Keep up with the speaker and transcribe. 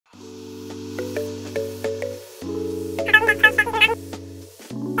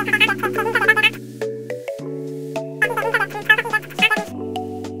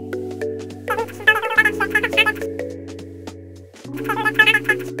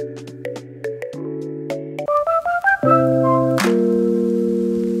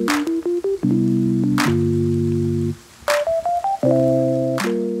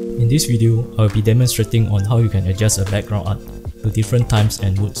this video, I will be demonstrating on how you can adjust a background art to different times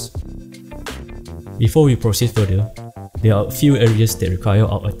and moods. Before we proceed further, there are a few areas that require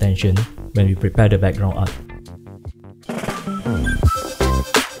our attention when we prepare the background art.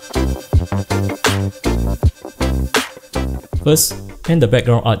 First, paint the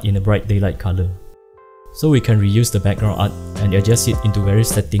background art in a bright daylight color, so we can reuse the background art and adjust it into various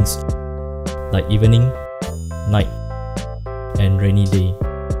settings like evening, night, and rainy day.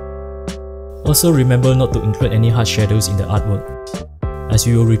 Also remember not to include any harsh shadows in the artwork, as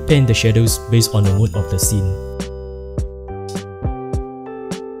we will repaint the shadows based on the mood of the scene.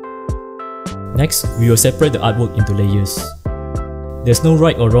 Next, we will separate the artwork into layers. There's no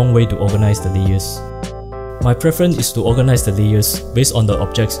right or wrong way to organize the layers. My preference is to organize the layers based on the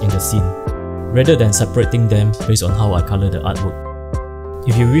objects in the scene, rather than separating them based on how I color the artwork.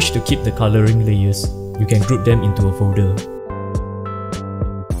 If you wish to keep the coloring layers, you can group them into a folder.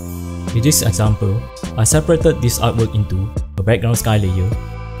 In this example, I separated this artwork into a background sky layer.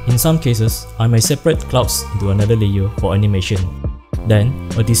 In some cases, I may separate clouds into another layer for animation, then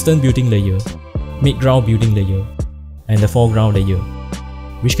a distant building layer, mid-ground building layer, and the foreground layer,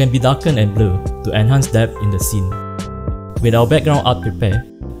 which can be darkened and blurred to enhance depth in the scene. With our background art prepared,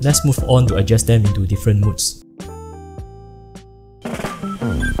 let's move on to adjust them into different moods.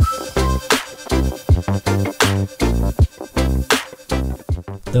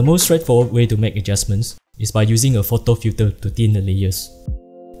 The most straightforward way to make adjustments is by using a photo filter to thin the layers.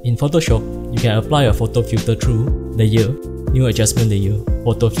 In Photoshop, you can apply a photo filter through Layer, New Adjustment Layer,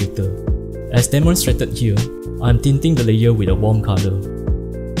 Photo Filter. As demonstrated here, I am tinting the layer with a warm color.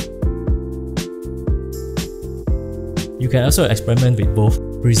 You can also experiment with both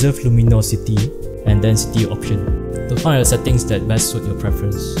Preserve Luminosity and Density option to find the settings that best suit your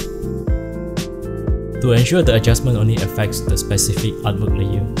preference. To ensure the adjustment only affects the specific artwork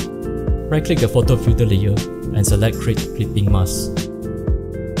layer, right-click the photo filter layer and select Create Clipping Mask.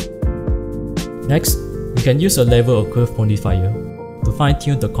 Next, you can use a level or curve modifier to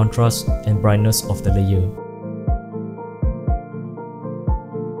fine-tune the contrast and brightness of the layer.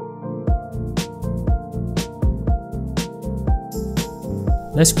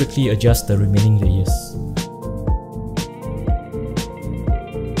 Let's quickly adjust the remaining layers.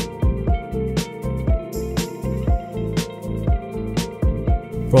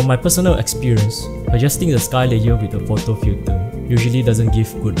 From my personal experience, adjusting the sky layer with a photo filter usually doesn't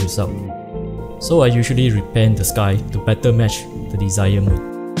give good result. So I usually repaint the sky to better match the desired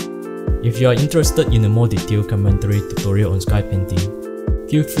mood. If you are interested in a more detailed commentary tutorial on sky painting,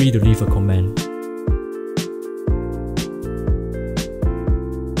 feel free to leave a comment.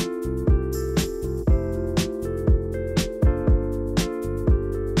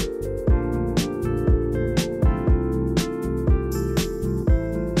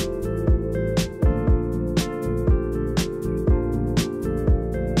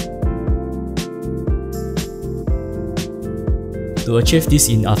 To achieve this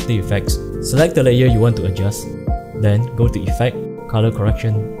in After Effects, select the layer you want to adjust, then go to Effect, Color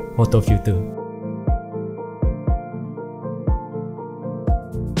Correction, Photo Filter.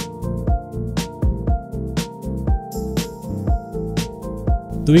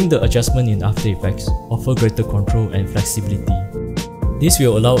 Doing the adjustment in After Effects offers greater control and flexibility. This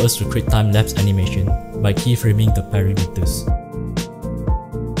will allow us to create time-lapse animation by keyframing the parameters.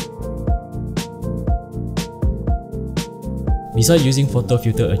 Besides using photo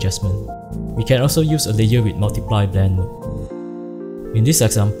filter adjustment, we can also use a layer with multiply blend mode. In this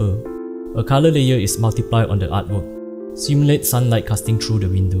example, a color layer is multiplied on the artwork, simulate sunlight casting through the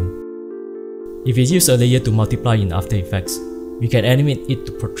window. If we use a layer to multiply in After Effects, we can animate it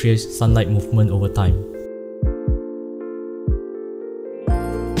to portray sunlight movement over time.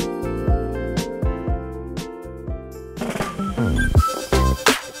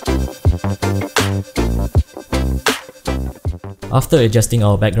 After adjusting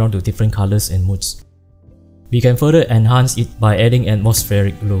our background to different colors and moods, we can further enhance it by adding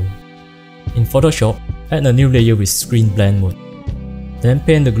atmospheric glow. In Photoshop, add a new layer with Screen Blend mode. Then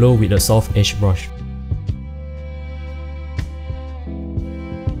paint the glow with a soft edge brush.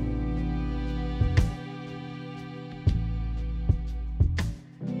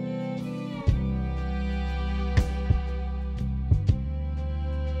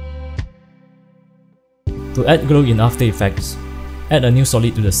 To add glow in After Effects, add a new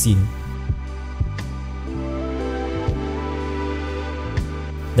solid to the scene.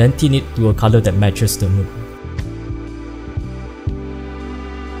 Then tint it to a color that matches the mood.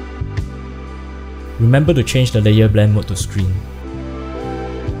 Remember to change the layer blend mode to screen.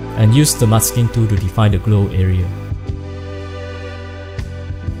 And use the masking tool to define the glow area.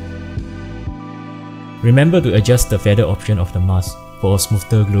 Remember to adjust the feather option of the mask for a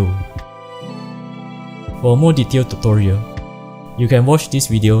smoother glow. For a more detailed tutorial, you can watch this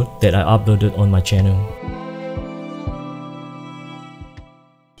video that I uploaded on my channel.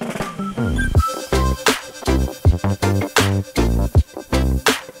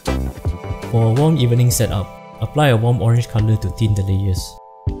 For a warm evening setup, apply a warm orange color to tint the layers.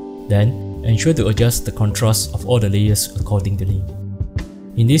 Then, ensure to adjust the contrast of all the layers accordingly.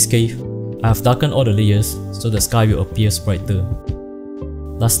 In this case, I have darkened all the layers so the sky will appear brighter.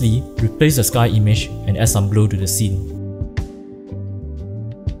 Lastly, replace the sky image and add some glow to the scene.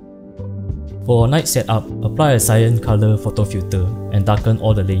 For a night setup, apply a cyan color photo filter and darken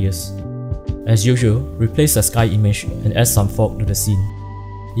all the layers. As usual, replace the sky image and add some fog to the scene.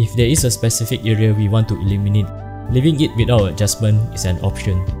 If there is a specific area we want to eliminate, leaving it without adjustment is an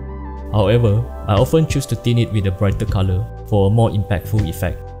option. However, I often choose to tint it with a brighter color for a more impactful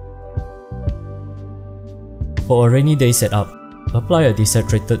effect. For a rainy day setup, apply a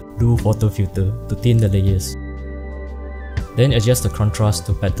desaturated blue photo filter to tint the layers. Then adjust the contrast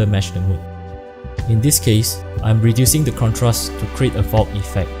to better match the mood. In this case, I am reducing the contrast to create a fog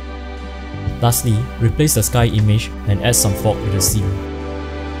effect. Lastly, replace the sky image and add some fog to the scene.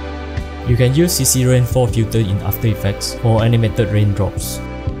 You can use CC Rain 4 filter in After Effects for animated raindrops.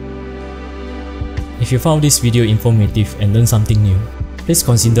 If you found this video informative and learned something new, please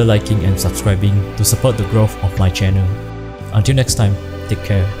consider liking and subscribing to support the growth of my channel. Until next time, take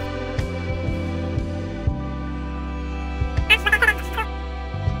care.